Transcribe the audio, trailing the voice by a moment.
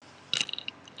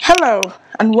Hello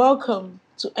and welcome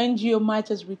to NGO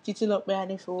Matters with Titilope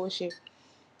Anifowoshe.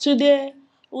 Today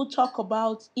we'll talk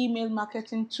about email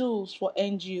marketing tools for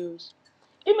NGOs.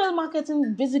 Email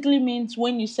marketing basically means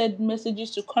when you send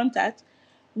messages to contacts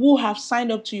who have signed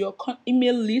up to your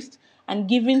email list and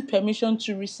given permission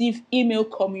to receive email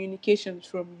communications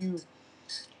from you.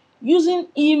 Using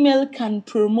email can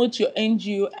promote your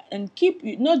NGO and keep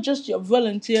not just your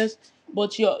volunteers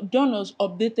but your donors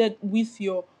updated with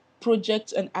your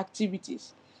projects and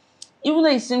activities. Even though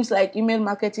it seems like email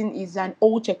marketing is an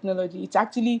old technology, it's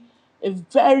actually a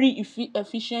very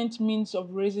efficient means of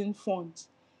raising funds.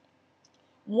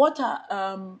 What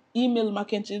are email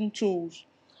marketing tools?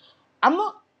 I'm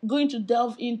not going to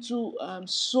delve into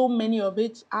so many of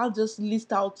it. I'll just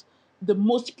list out the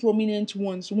most prominent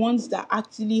ones that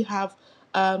actually have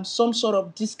some sort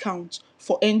of discount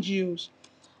for NGOs.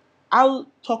 I'll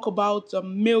talk about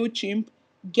MailChimp,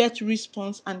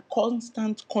 GetResponse, and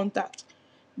Constant Contact.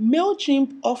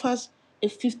 MailChimp offers a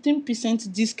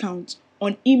 15% discount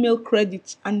on email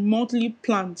credits and monthly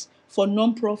plans for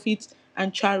nonprofits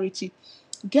and charity.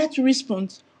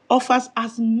 GetResponse offers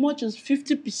as much as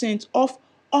 50% off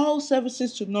all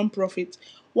services to nonprofits,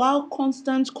 while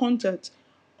Constant Contact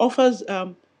offers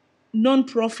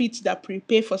non-profits that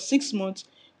prepay for 6 months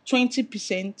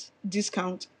 20%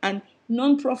 discount, and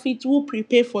non-profits who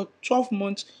prepay for 12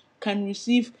 months can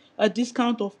receive a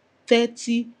discount of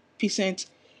 30%.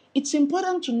 It's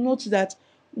important to note that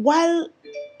while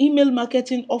email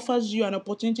marketing offers you an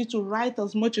opportunity to write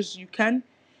as much as you can,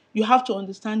 you have to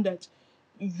understand that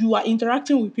you are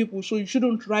interacting with people, so you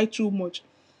shouldn't write too much.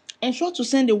 Ensure to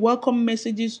send a welcome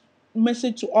message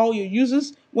to all your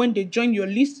users when they join your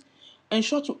list.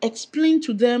 Ensure to explain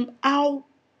to them how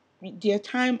their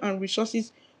time and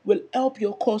resources will help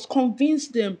your cause. Convince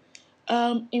them.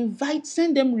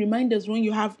 Send them reminders when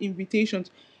you have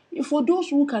invitations. For those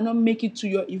who cannot make it to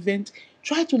your event,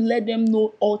 try to let them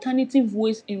know alternative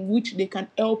ways in which they can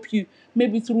help you,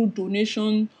 maybe through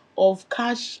donation of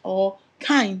cash or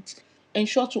kind.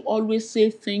 Ensure to always say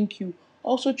thank you.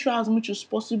 Also, try as much as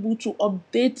possible to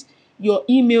update your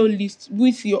email list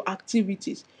with your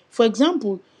activities. For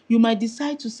example, you might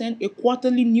decide to send a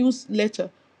quarterly newsletter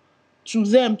to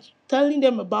them, telling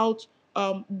them about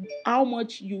how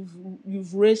much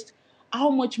you've raised, how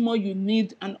much more you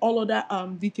need, and all other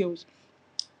details.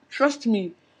 Trust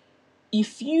me,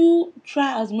 if you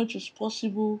try as much as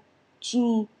possible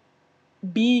to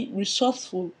be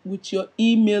resourceful with your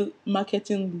email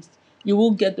marketing list, you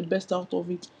will get the best out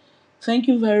of it. Thank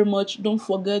you very much. Don't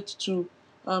forget to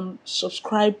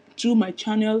subscribe to my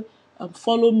channel and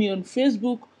follow me on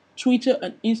Facebook, Twitter,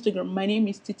 and Instagram. My name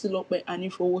is Titilope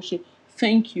Anifowoshe.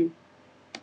 Thank you.